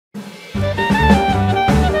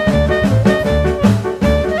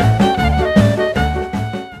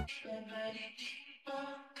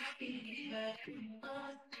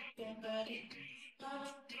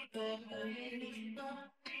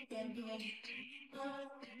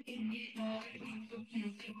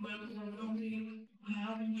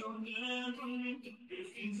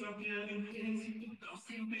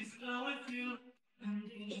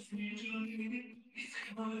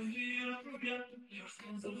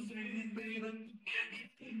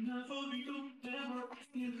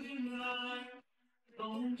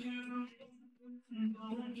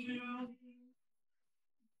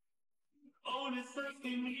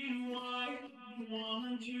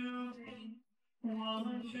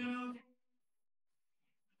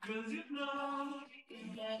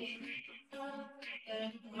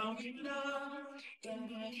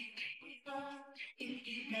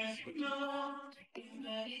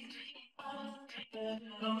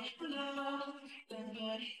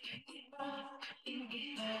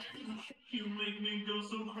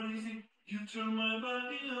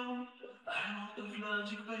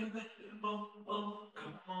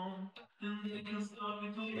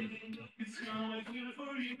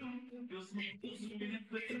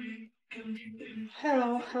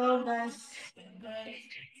Hello, hello guys.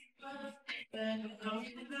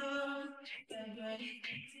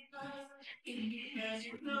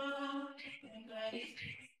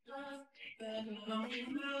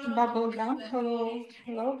 Bubblegum, hello,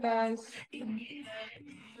 hello guys.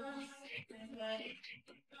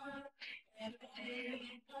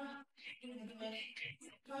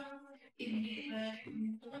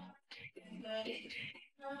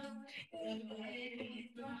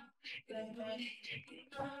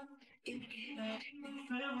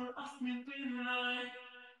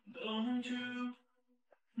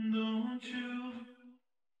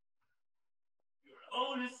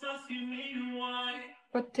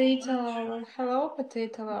 Potato lover, hello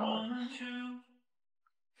potato lover.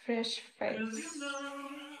 Fresh face.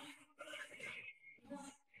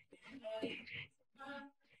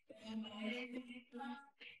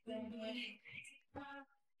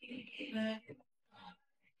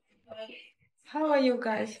 How are you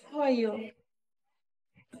guys? How are you?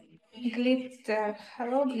 Glitter,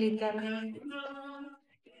 hello glitter.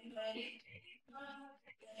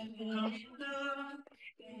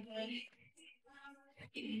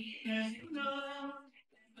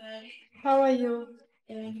 How are you?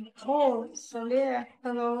 Oh, Solia,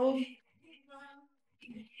 hello.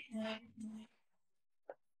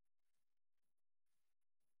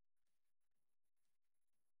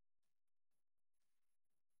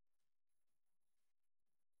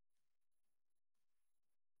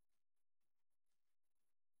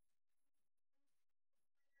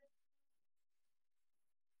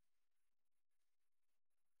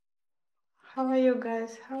 How are you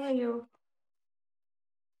guys? How are you?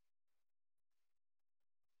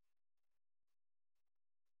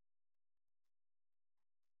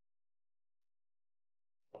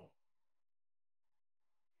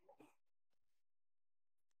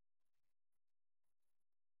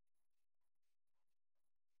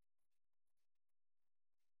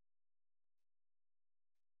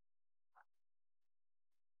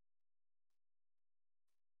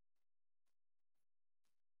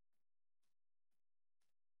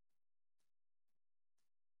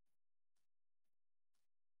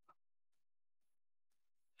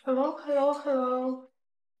 Hello, hello, hello.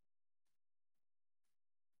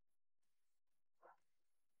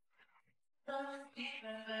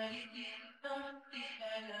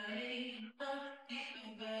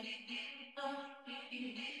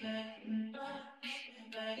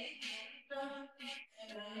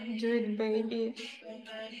 Do it, baby.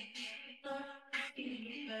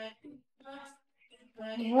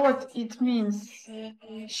 What it means?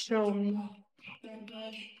 Show me.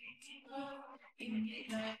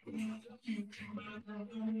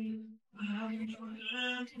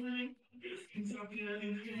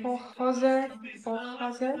 Oh, Jose,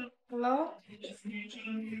 hello?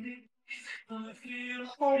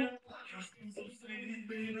 Hope.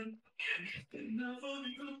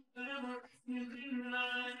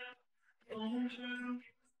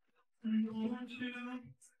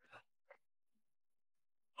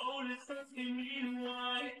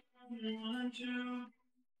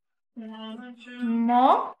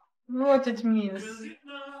 No? What it means?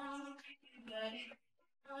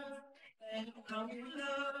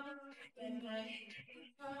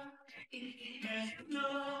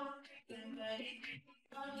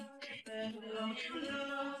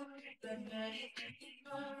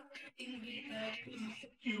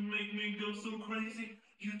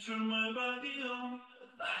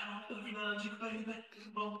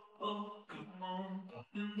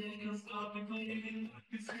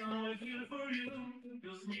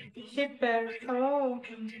 Hyper, hello.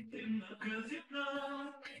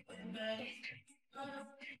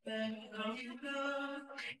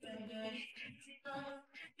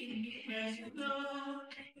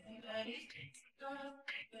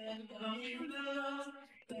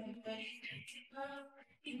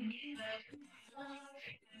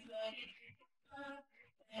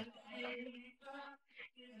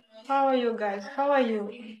 How are you guys? How are you?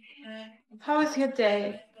 How is your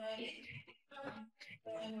day?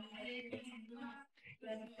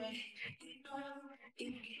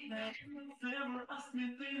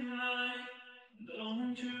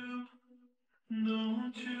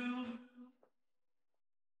 Don't you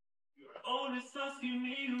always asking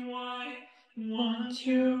me why? Want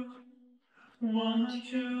you, want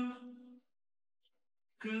you,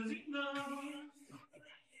 'cause you know.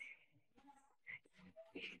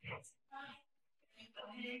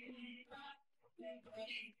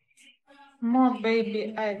 More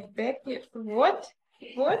baby, I beg you. What?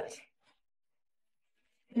 What?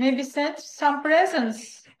 Maybe send some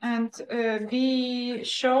presents and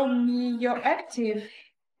show me you're active.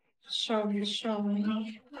 Show me, show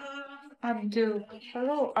me. Abdul.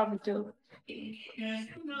 Hello, Abdul.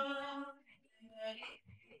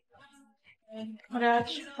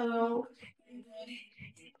 Raj, hello.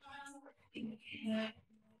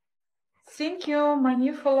 Thank you, my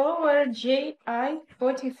new follower,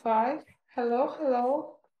 JI45. Hello,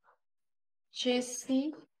 hello.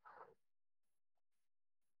 JC.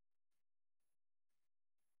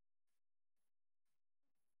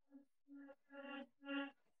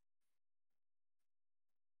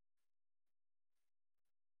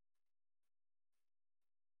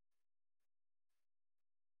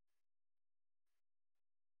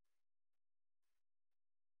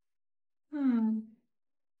 Hmm.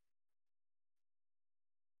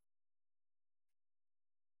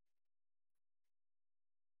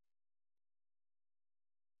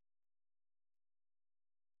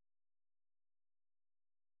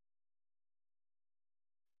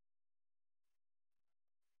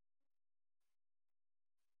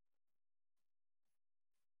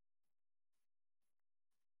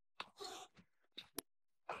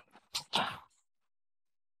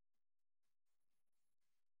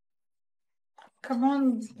 Come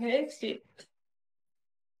on, Alexi.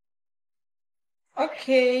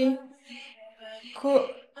 Okay. Cool,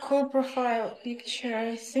 cool profile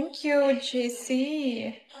picture. Thank you,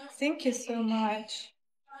 JC. Thank you so much.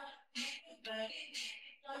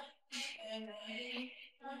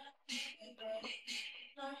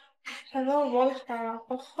 Hello, Volha.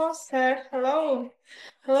 Oh, sir. Hello.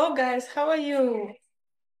 Hello, guys. How are you?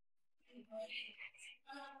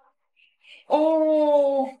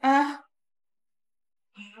 Oh,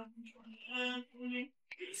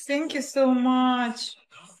 thank you so much.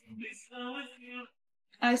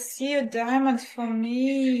 I see a diamond for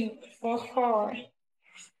me. For her.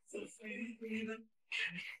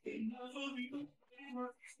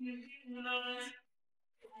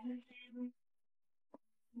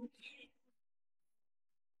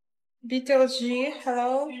 Beetle G,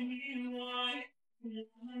 hello.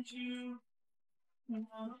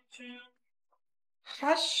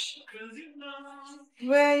 Hush.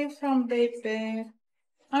 Where are you from, baby?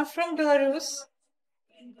 I'm from Belarus.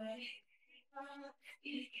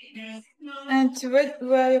 And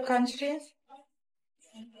where your country?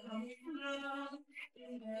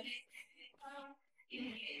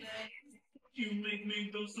 You make me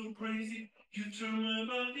go so crazy. You turn my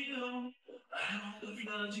body on. I don't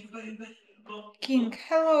love logic, baby. King,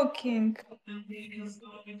 hello, King.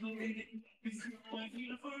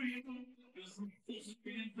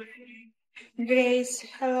 Grace,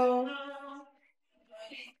 hello.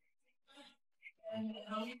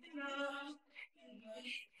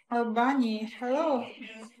 Albany, hello.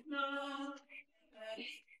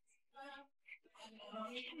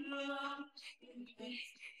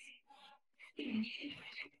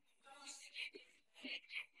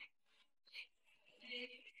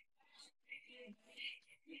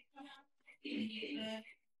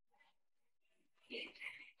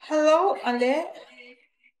 Hello, Ale.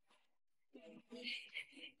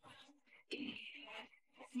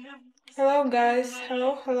 Hello, guys.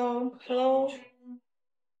 Hello, hello, hello.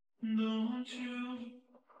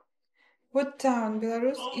 What town?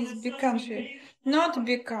 Belarus is big country. Not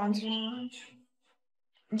big country.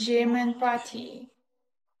 German party.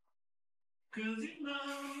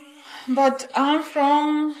 But I'm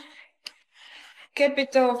from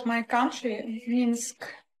capital of my country, Minsk.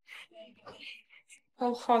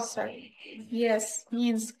 Kolkhozer. Yes,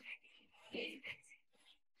 Minsk.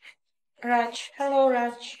 Raj. Hello,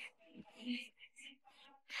 Raj.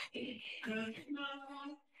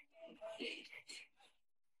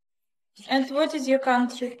 And what is your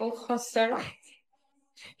country, Kolkhozer?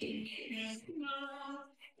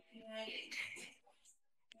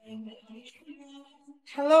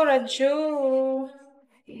 Hello, Raju.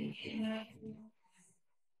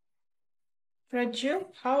 Raju,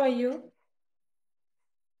 how are you?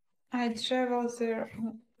 I travel there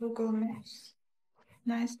on Google Maps.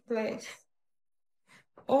 Nice place.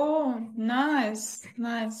 Oh, nice,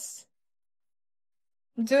 nice.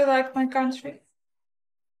 Do you like my country?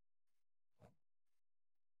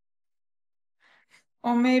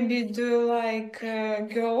 Or maybe do you like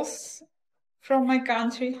girls from my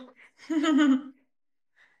country?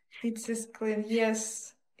 It's clean.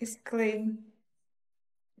 Yes, it's clean.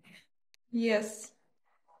 Yes,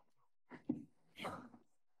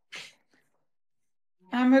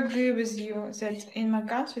 I'm agree with you that in my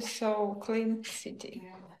country so clean city.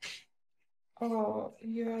 Oh,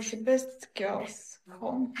 you are the best girls.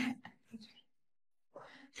 Home.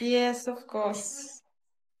 Yes, of course.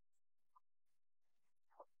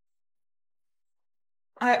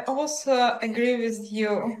 I also agree with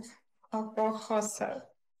you, Uncle Jose.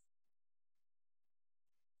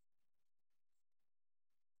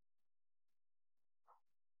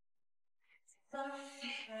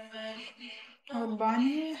 Oh,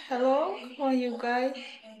 Bunny, hello, how are you guys?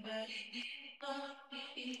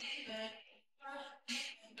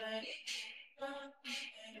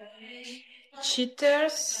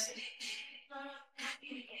 Cheaters?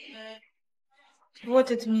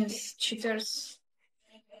 What it means, cheaters?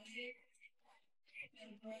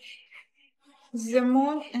 The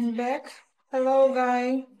moon and back. Hello,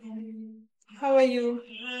 guy. How are you?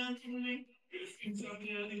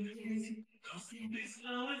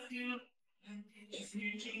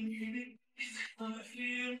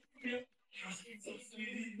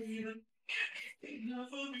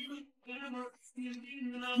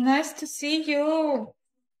 Nice to see you.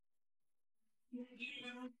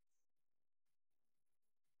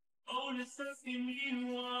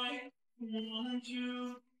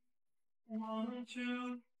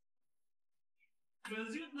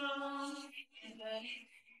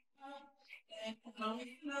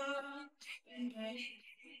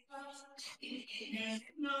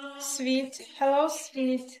 Sweet. Hello,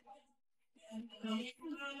 sweet.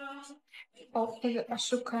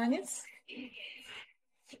 Ашуканец.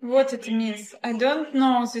 What it means? I don't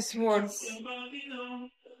know these words.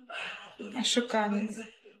 Ашуканец.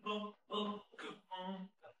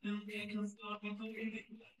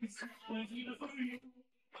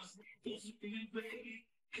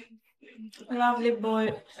 Lovely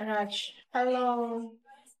boy, Raj. Hello.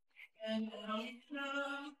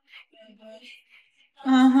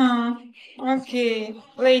 Uh-huh. Okay.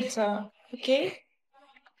 Later. Okay.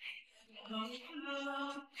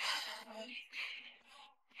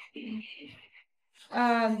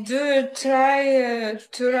 Do you try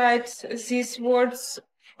to write these words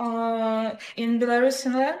in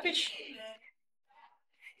Belarusian language?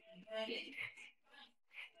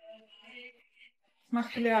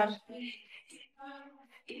 Махляр.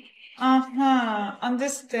 Uh-huh.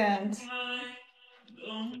 Understand.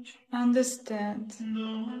 Understand.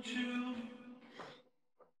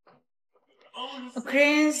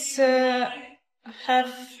 Ukrainians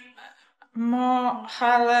have more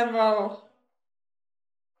high level.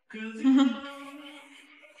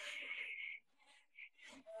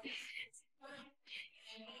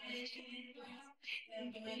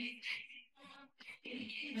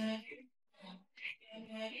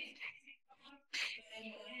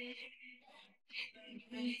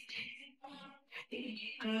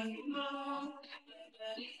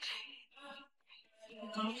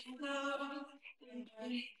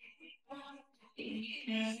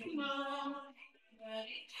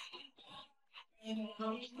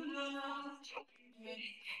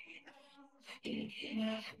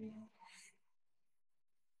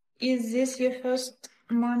 Is this your first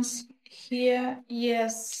month here?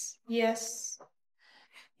 Yes, yes,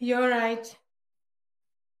 you're right.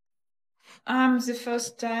 I'm the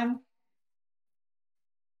first time.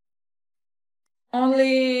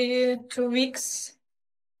 Only 2 weeks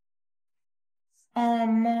or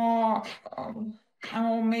more,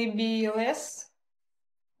 or maybe less.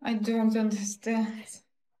 I don't understand.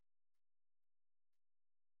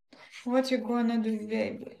 What you gonna do,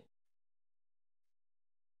 baby?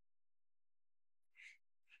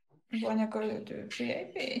 Wanna go to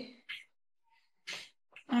baby?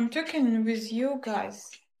 I'm talking with you guys.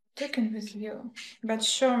 Talking with you. But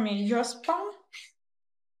show me your spam.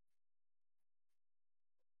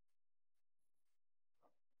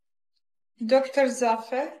 Dr.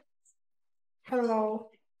 Zafar. Hello.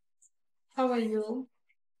 How are you?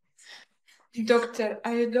 Doctor.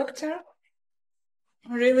 Are you doctor?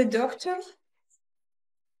 Really doctor?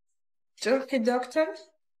 Turkey doctor?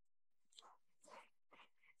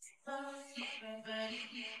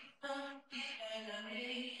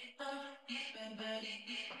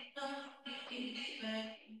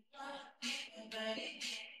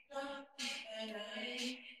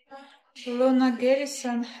 Luna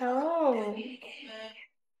Garrison, hello.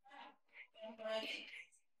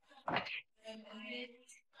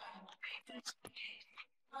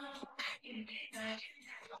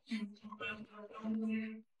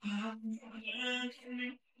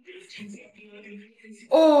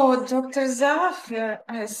 Oh, Dr. Zafir,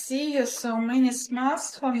 I see you. So many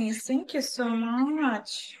smiles for me. Thank you so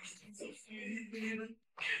much.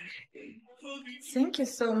 Thank you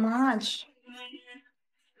so much.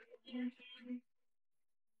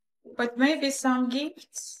 But maybe some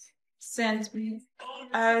gifts sent me.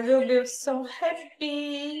 I will be so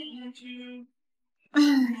happy.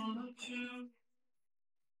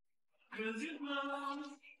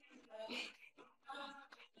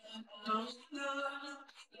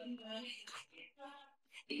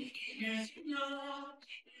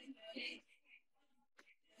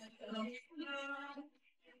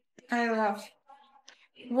 I love.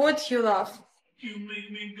 What you love? You make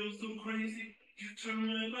me go so crazy. You turn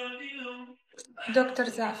my body on. Dr.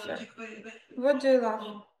 Zafir, what do you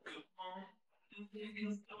love?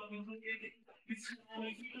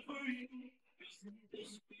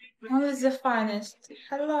 Only the finest.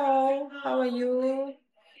 Hello, how are you?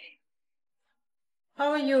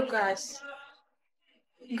 How are you guys?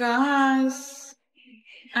 Guys,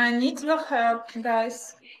 I need your help,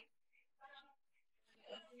 guys.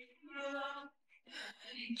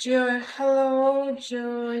 Joy, hello,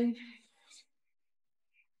 Joy.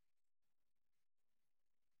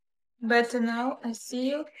 Better now, I see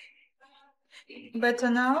you. Better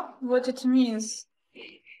now, what it means?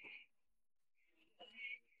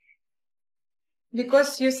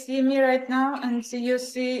 Because you see me right now and you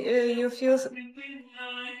see, you feel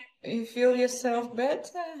yourself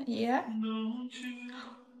better, yeah?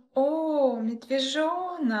 О,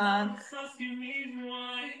 медвежонок.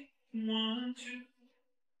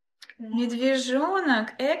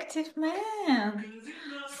 Медвежонок, active man.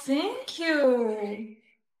 Thank you.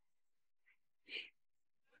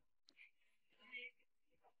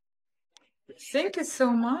 Thank you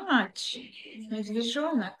so much.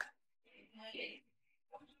 Медвежонок.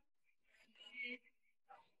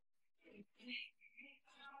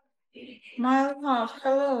 My love,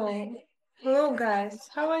 hello. Hello guys,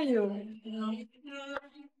 how are you?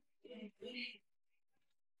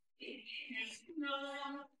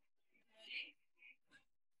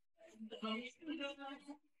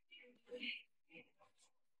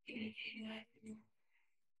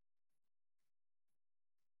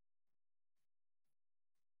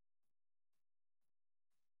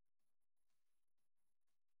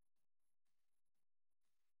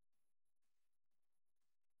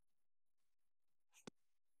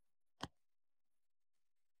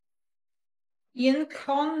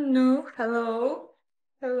 Inkonu, hello.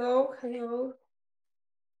 Hello, hello.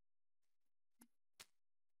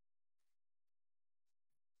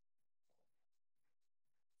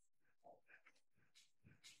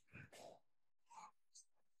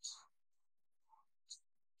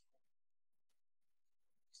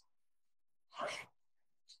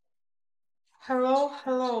 Hello,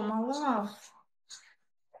 hello, my love.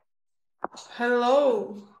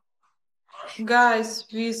 Hello. Guys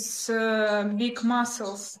with big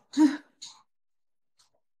muscles.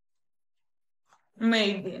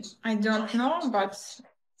 Maybe. I don't know, but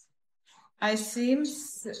I seem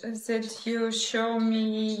that you show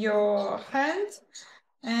me your hand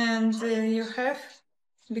and you have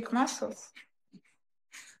big muscles.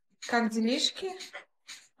 Как делишки?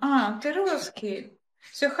 А, ты русский.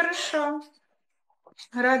 Все хорошо.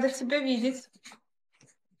 Рада тебя видеть.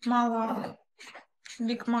 Мала.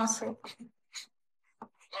 Big muscle.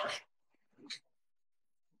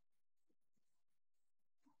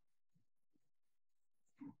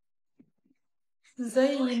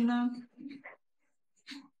 Взаимно.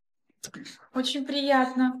 Очень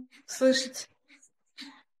приятно слышать,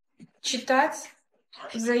 читать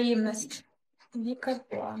взаимность. Вика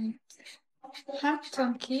Блан.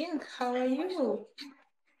 Hampton King, how are you?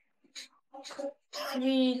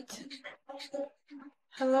 Sweet.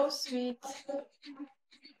 Hello, sweet.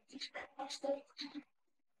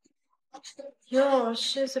 Yo,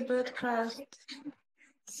 she's a bird crust.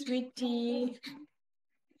 Sweetie.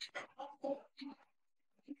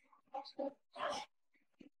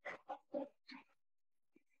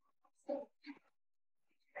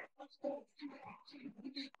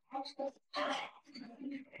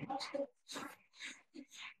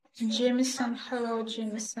 Jameson, hello,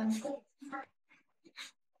 Jameson.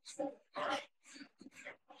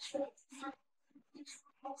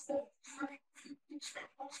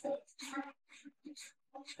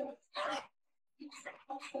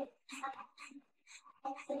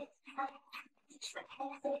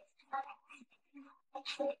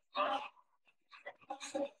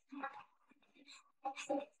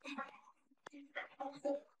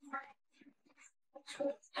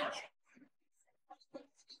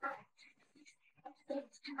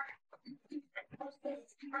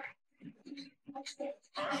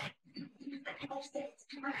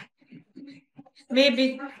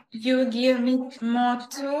 Maybe you give me more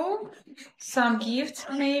too? Some gifts,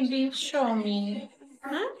 maybe? Show me.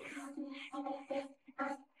 Hmm?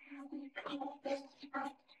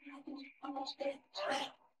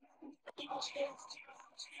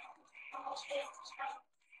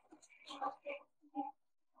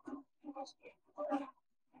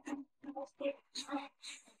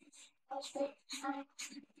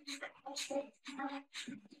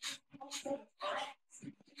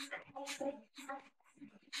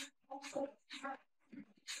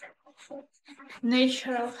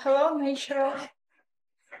 Natural. Hello, natural.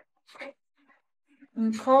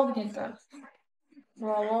 Incognito.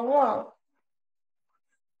 Wow, wow, wow.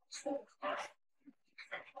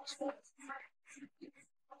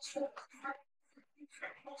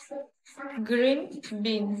 Green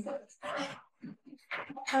bean.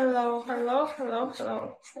 Hello, hello, hello,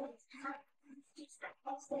 hello.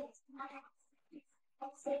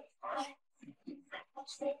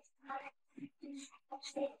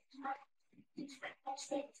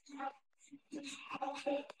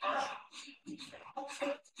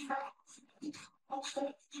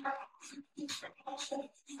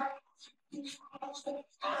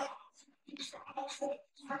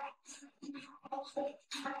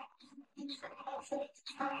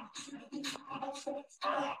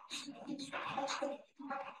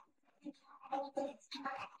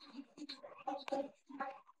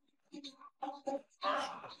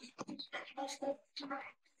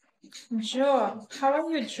 Joe, how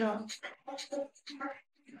are you, Joe?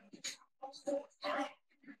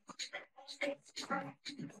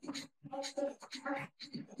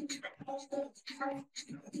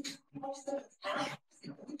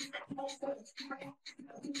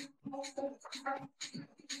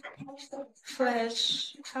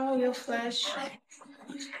 Flash, how are you, Flash?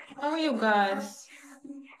 How are you guys?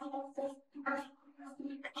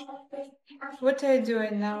 What are you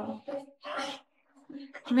doing now?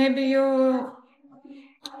 Maybe you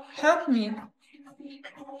help me.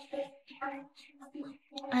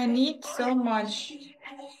 I need so much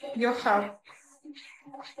your help.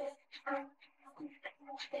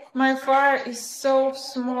 My fire is so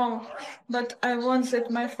small, but I want that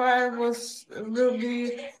my fire will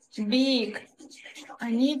be big.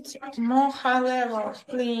 I need more high level,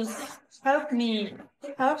 please. Help me.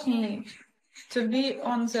 Help me to be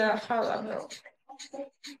on the high level.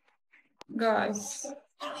 Guys.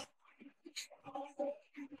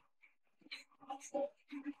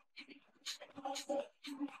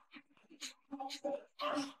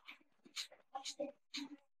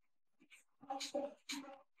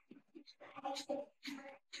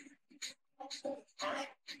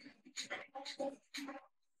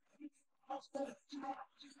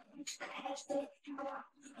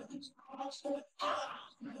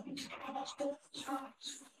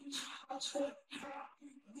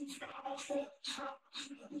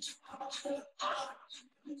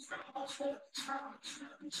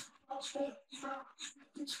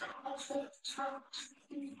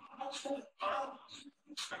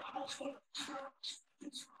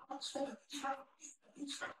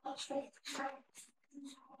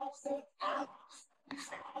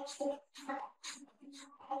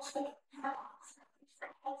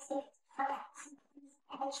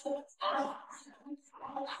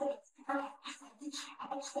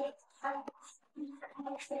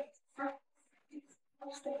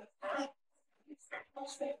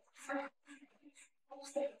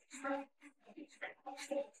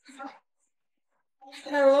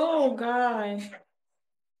 Hello, guys.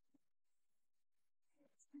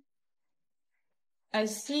 I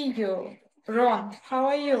see you. Ron, how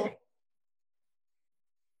are you?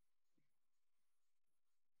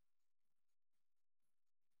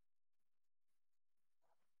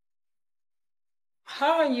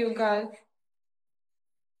 How are you guys?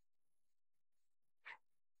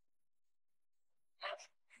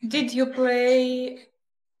 Did you play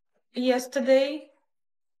yesterday?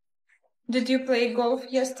 Did you play golf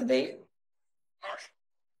yesterday?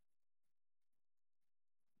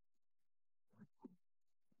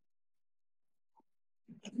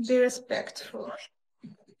 Be respectful.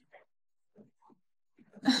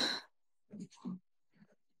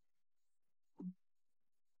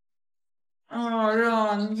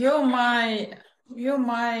 You're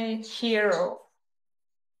my hero.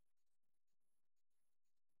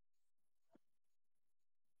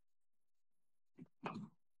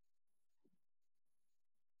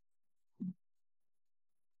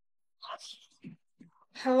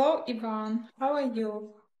 Hello, Ivan. How are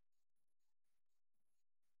you?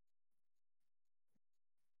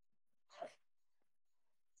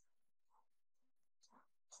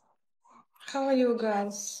 How are you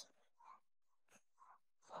guys?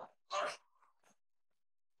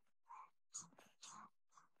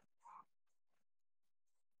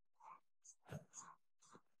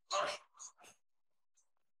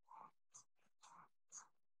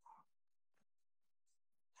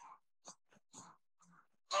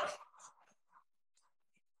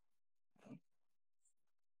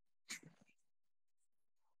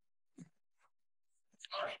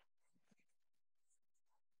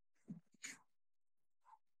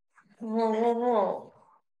 Whoa, whoa, whoa.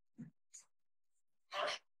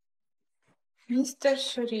 Mr.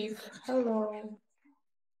 Sharif, hello.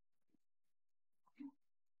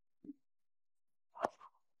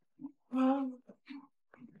 Wow.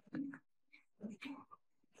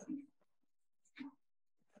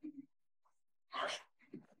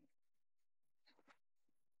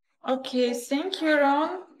 Okay, thank you,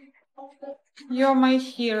 Ron. You're my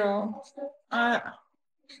hero.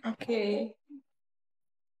 Okay.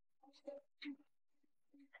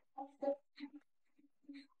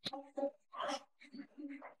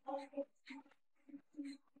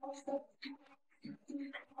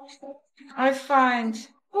 I find.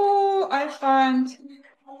 Oh, I find.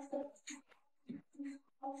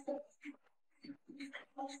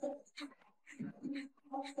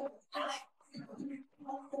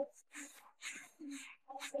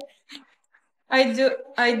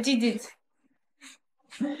 I did it.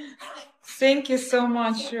 Thank you so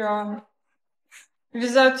much, Ron.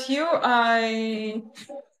 Without you, I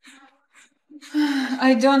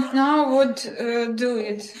don't know what do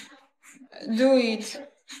it. Do it.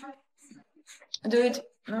 Do it.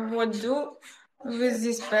 What do with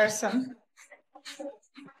this person?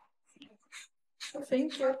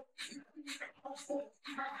 Thank you.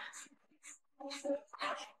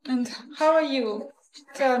 And how are you?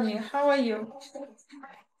 Tell me, how are you?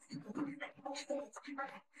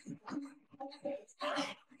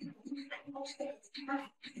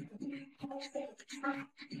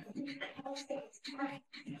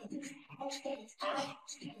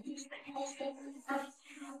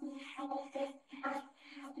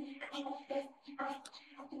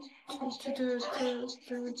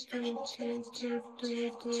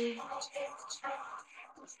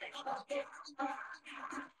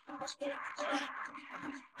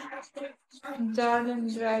 Darling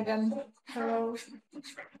dragon, hello.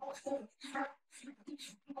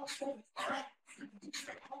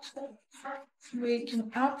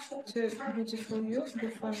 Waking up to beautiful you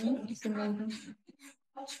before me is amazing.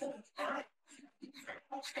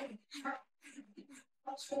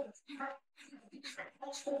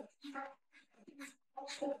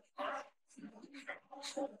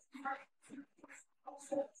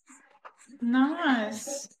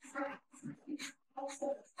 Nice.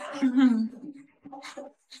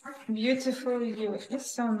 Beautiful you.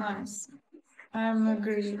 It's so nice. I'm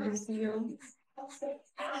agree with you.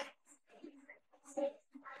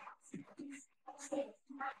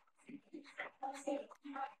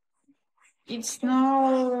 It's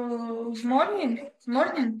now morning.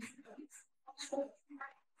 Morning.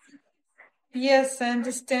 Yes, I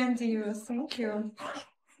understand you. Thank you.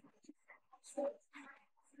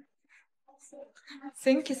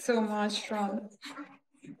 Thank you so much, Ron.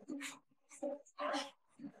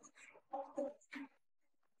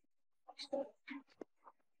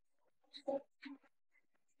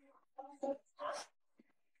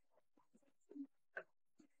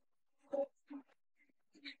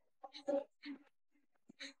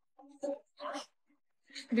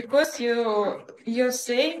 Because you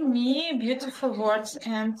say me beautiful words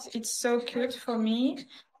and it's so cute for me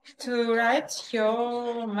to write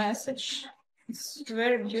your message. It's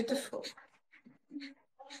very beautiful.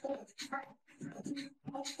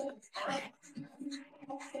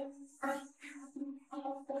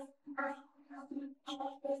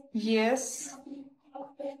 Yes,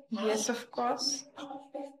 yes, of course.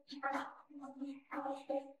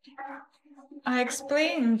 I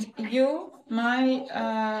explained you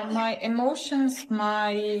my emotions,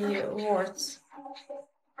 my words.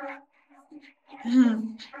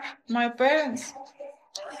 My parents.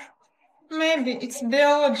 Maybe it's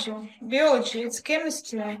biology, it's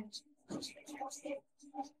chemistry,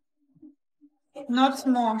 not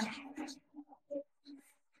more.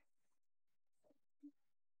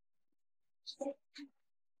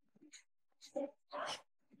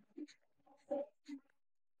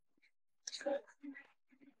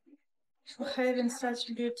 having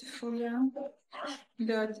such beautiful, yeah,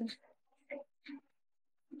 daughter.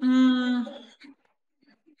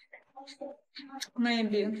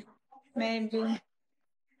 Maybe, maybe.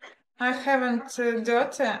 I haven't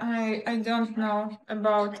daughter. I don't know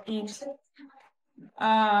about it.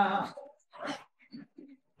 Uh,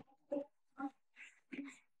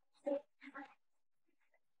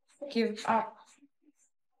 give up.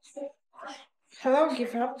 Hello,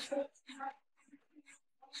 give up.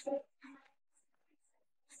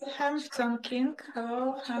 Hampton King.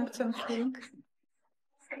 Hello, Hampton King.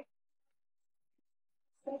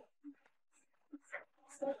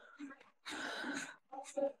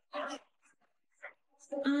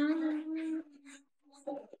 Mm.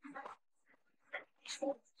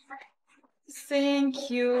 Thank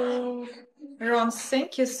you, Ron.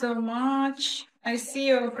 Thank you so much. I see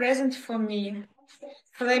your present for me.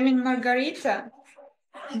 Flaming margarita.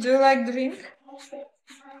 Do you like drink?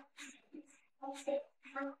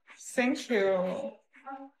 Thank you.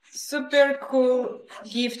 Super cool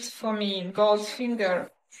gift for me. Gold finger.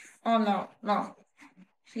 Oh no, no.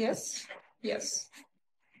 Yes, yes,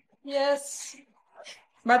 yes.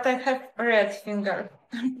 But I have red finger.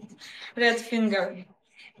 Red finger.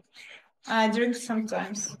 I drink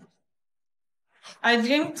sometimes. I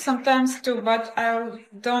drink sometimes too, but I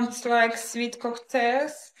don't like sweet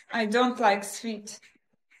cocktails. I don't like sweet.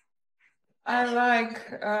 I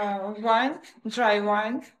like wine, dry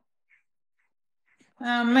wine.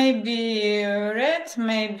 Maybe red,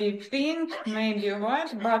 maybe pink, maybe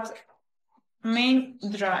white, but main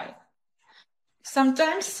dry.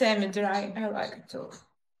 Sometimes semi-dry I like too,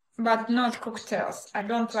 but not cocktails. I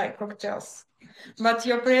don't like cocktails. But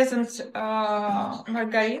your present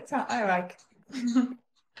margarita, I like.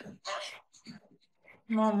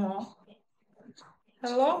 Momo.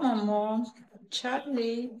 Hello, Momo.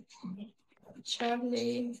 Charlie.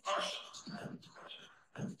 Charlie.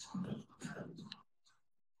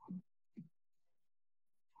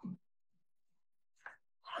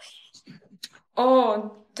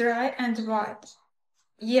 Oh, dry and white.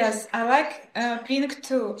 Yes, I like pink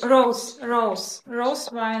too. Rose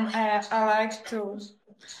wine. I like too,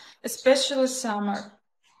 especially summer.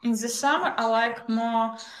 In the summer, I like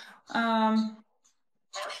um,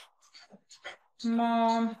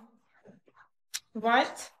 more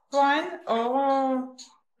white wine or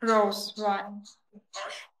rose wine.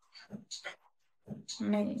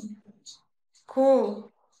 Maybe.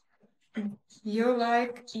 Cool. You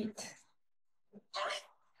like it.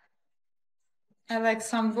 I like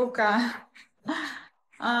sambuca.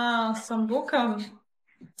 Sambuca.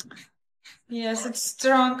 Yes, it's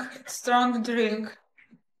strong drink.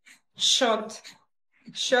 Shot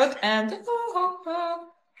and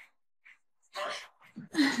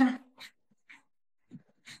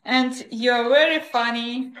and you're very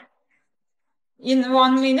funny. In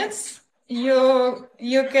 1 minute, you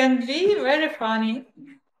can be very funny.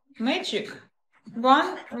 Magic.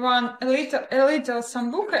 One a little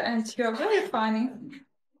sambuca and you're very funny.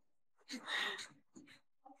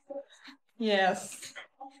 Yes,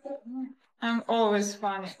 I'm always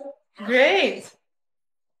funny. Great.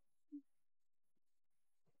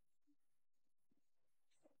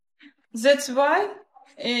 That's why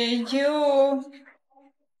you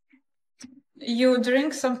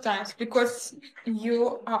drink sometimes because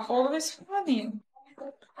you are always funny.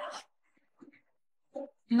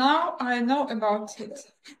 Now I know about it.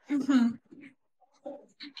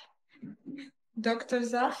 Dr.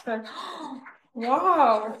 Zaffer.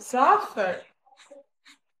 Wow, Zaffer.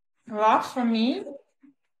 Laugh for me.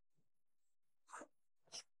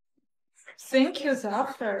 Thank you,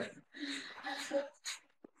 Zaffer.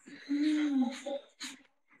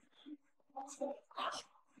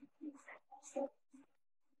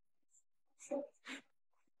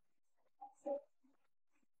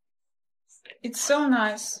 It's so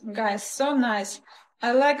nice, guys, so nice.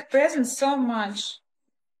 I like presents so much.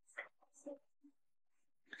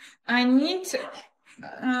 I need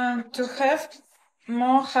to have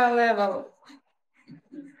more high level.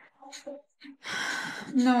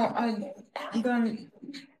 No, I don't.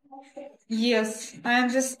 Yes, I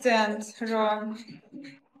understand, Ron.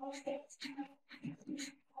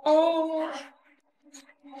 Oh,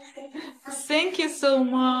 thank you so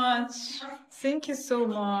much. Thank you so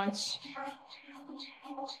much.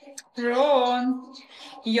 Ron,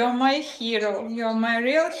 you're my hero. You're my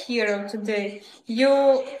real hero today.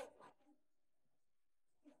 You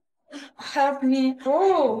help me.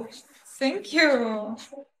 Oh, thank you.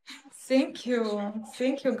 Thank you.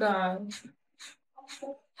 Thank you, God.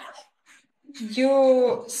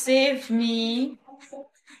 You save me,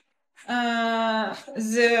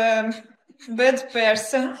 the bad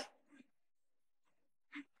person.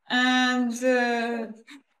 And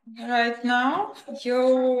right now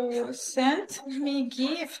you sent me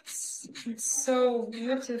gifts. It's so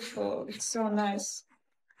beautiful. It's so nice.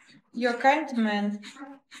 You're a kind man.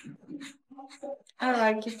 I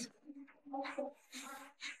like it.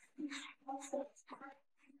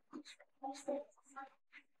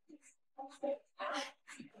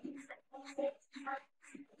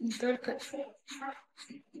 Не только...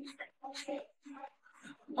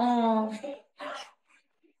 Oh,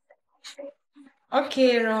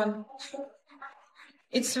 okay, Ron.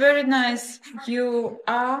 It's very nice. You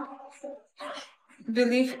are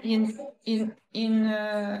believe in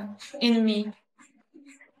me.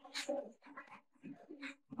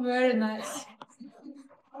 Very nice.